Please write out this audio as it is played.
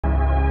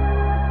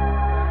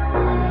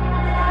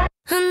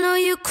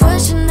you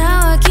question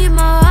how I keep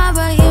my heart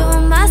right here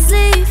on my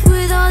sleeve.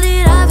 With all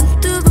that I've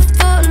been through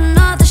before and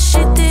all the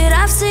shit that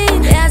I've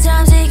seen. Yeah, at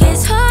times it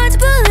gets hard to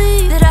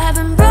believe that I've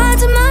been brought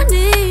to my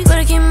knees, but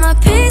I keep my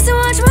peace and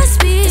watch my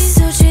speed.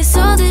 Still chase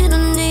all that I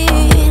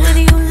need.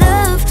 Whether you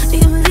love or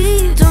you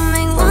leave, don't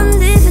make one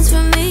difference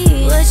for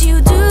me. What you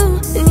do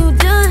and you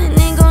done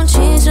ain't gon'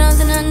 change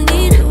nothing I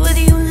need.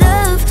 Whether you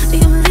love or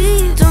you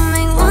leave, don't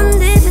make one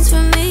difference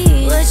for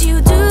me. What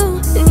you do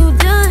and you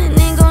done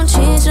ain't gon'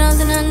 change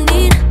nothing I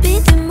need.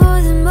 Been through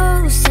more than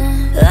most,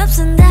 ups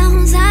and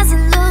downs, highs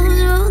and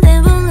lows, roll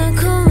that roller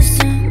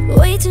coaster.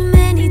 Way too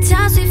many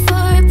times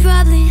before I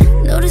probably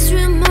noticed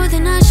real more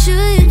than I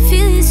should.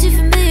 Feelings too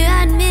familiar,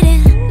 I admit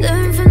it.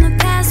 Learn from the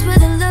past,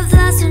 whether love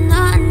lasts or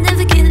not, and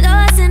never get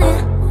lost in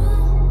it.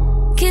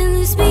 Can't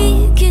lose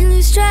speed, can't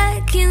lose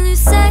track, can't lose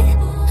sight.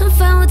 I'm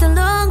fine with the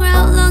long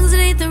route, long as it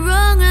ain't the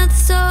wrong route to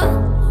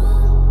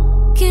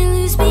start. Can't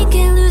lose me,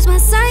 can't lose my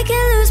sight,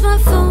 can't lose my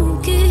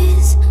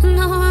focus.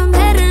 Know where I'm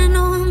headed,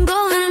 know where I'm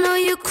going. I know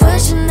you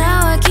question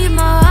how I keep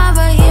my heart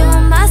right here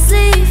on my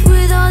sleeve.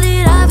 With all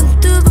that I've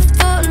been through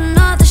before and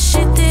all the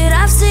shit that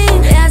I've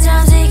seen. Yeah, at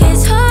times it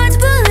gets hard to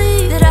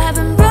believe that I've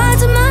been brought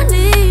to my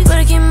knees, but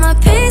I keep my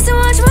pace and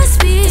watch my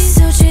speed.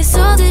 Still chase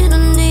all that I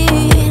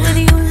need.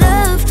 Whether you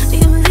love or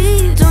you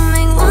leave, don't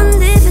make one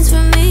difference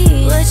for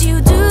me. What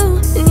you do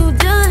and you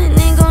done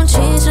ain't gon'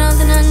 change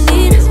nothing I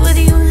need.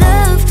 Whether you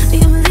love or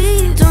you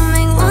leave, don't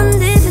make one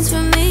difference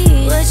for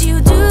me. What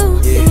you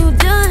do and you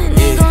done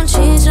ain't gon'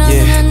 change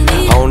nothing I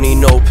need. I don't need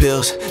no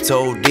pills to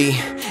OD.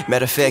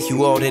 Matter of fact,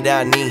 you all that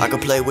I need. I can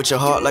play with your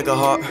heart like a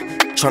harp.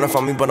 Tryna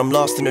find me, but I'm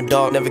lost in the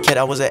dark. Never cared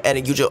I was an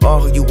addict, you just are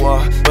who you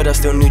are. But I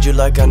still need you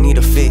like I need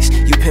a fix.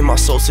 You pin my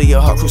soul to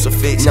your heart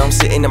crucifix. Now I'm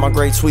sitting in my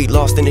grave suite,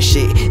 lost in the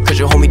shit. Cause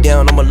you hold me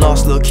down, I'm a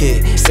lost little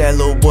kid. Sad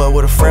little boy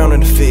with a frown in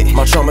the fit.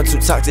 My trauma too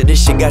toxic,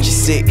 this shit got you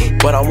sick.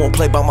 But I won't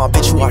play by my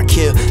bitch who I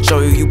kill. Show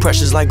you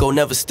precious like go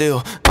never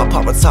steal. I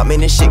pop a top, man,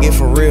 this shit get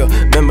for real.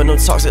 Remember them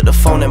talks at the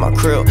phone at my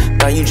crib.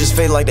 Now you just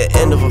fade like the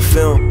end of a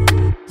film.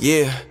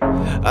 Yeah,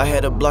 I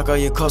had to block all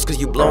your calls cause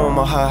you blowing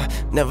my high.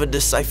 Never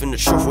deciphering the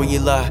truth where you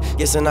lie.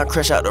 Guessing I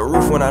crash out the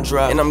roof when I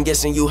drive. And I'm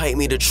guessing you hate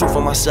me, the truth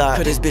on my side.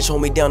 Cause this bitch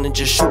hold me down and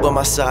just shoot by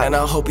my side. And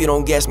I hope you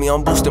don't gas me,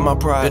 I'm boosting my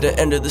pride. At the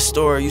end of the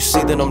story, you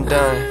see that I'm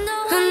dying.